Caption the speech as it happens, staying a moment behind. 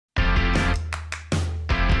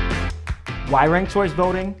Why ranked choice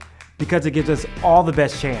voting? Because it gives us all the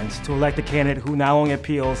best chance to elect a candidate who not only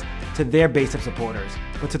appeals to their base of supporters,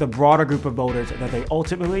 but to the broader group of voters that they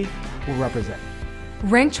ultimately will represent.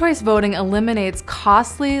 Ranked choice voting eliminates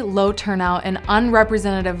costly, low turnout, and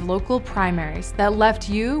unrepresentative local primaries that left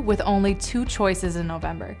you with only 2 choices in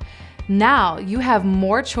November. Now you have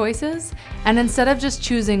more choices, and instead of just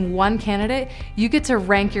choosing one candidate, you get to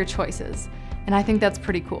rank your choices. And I think that's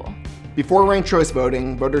pretty cool. Before ranked choice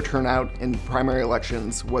voting, voter turnout in primary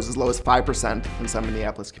elections was as low as 5% in some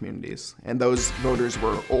Minneapolis communities. And those voters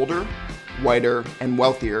were older, whiter, and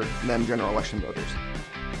wealthier than general election voters.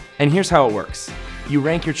 And here's how it works. You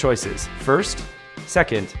rank your choices first,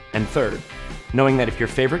 second, and third, knowing that if your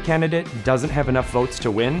favorite candidate doesn't have enough votes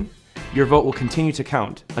to win, your vote will continue to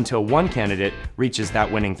count until one candidate reaches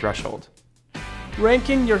that winning threshold.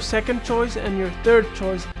 Ranking your second choice and your third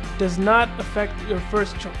choice does not affect your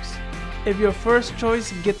first choice. If your first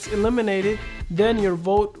choice gets eliminated, then your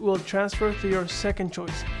vote will transfer to your second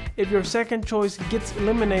choice. If your second choice gets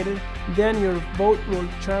eliminated, then your vote will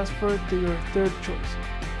transfer to your third choice.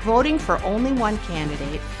 Voting for only one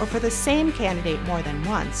candidate, or for the same candidate more than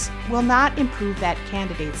once, will not improve that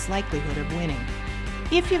candidate's likelihood of winning.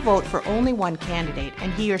 If you vote for only one candidate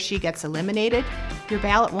and he or she gets eliminated, your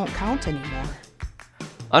ballot won't count anymore.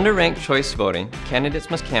 Under ranked choice voting, candidates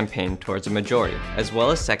must campaign towards a majority, as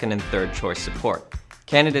well as second and third choice support.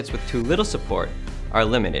 Candidates with too little support are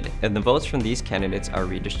limited, and the votes from these candidates are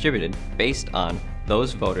redistributed based on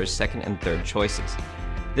those voters' second and third choices.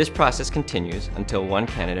 This process continues until one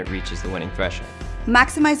candidate reaches the winning threshold.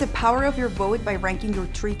 Maximize the power of your vote by ranking your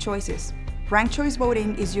 3 choices. Ranked choice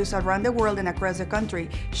voting is used around the world and across the country,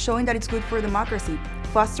 showing that it's good for democracy,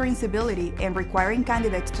 fostering civility, and requiring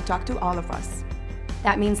candidates to talk to all of us.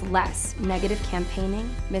 That means less negative campaigning,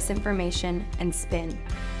 misinformation, and spin,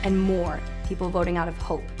 and more people voting out of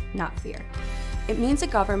hope, not fear. It means a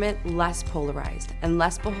government less polarized and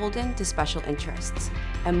less beholden to special interests,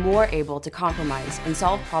 and more able to compromise and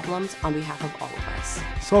solve problems on behalf of all of us.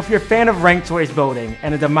 So if you're a fan of ranked choice voting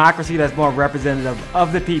and a democracy that's more representative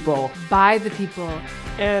of the people, By the people,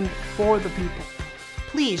 And for the people.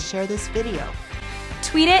 Please share this video.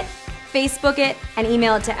 Tweet it, Facebook it, and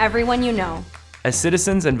email it to everyone you know. As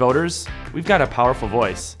citizens and voters, we've got a powerful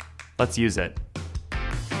voice. Let's use it.